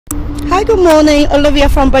Hi, good morning. Olivia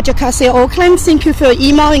from Budget Car Sale Auckland. Thank you for your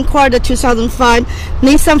email inquiry the 2005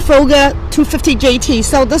 Nissan Fuga 250 GT.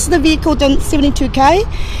 So this is the vehicle done 72k,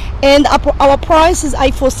 and our price is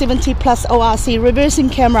 8470 plus ORC, reversing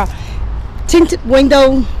camera, tinted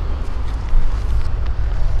window,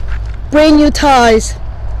 brand new tires.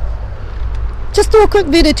 Just do a quick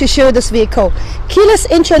video to show this vehicle. Keyless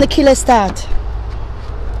entry and a keyless start.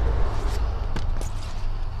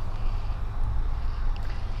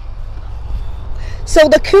 So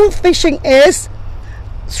the coefficient is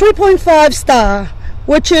 3.5 star,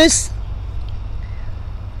 which is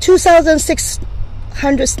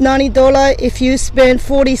 $2,690 if you spend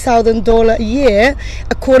 $40,000 a year,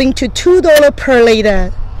 according to $2 per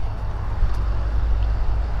liter.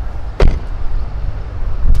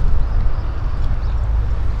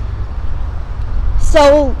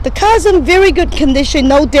 So the car's in very good condition,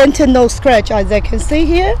 no dent and no scratch, as I can see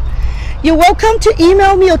here. You're welcome to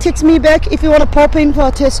email me or text me back if you want to pop in for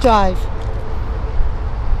a test drive.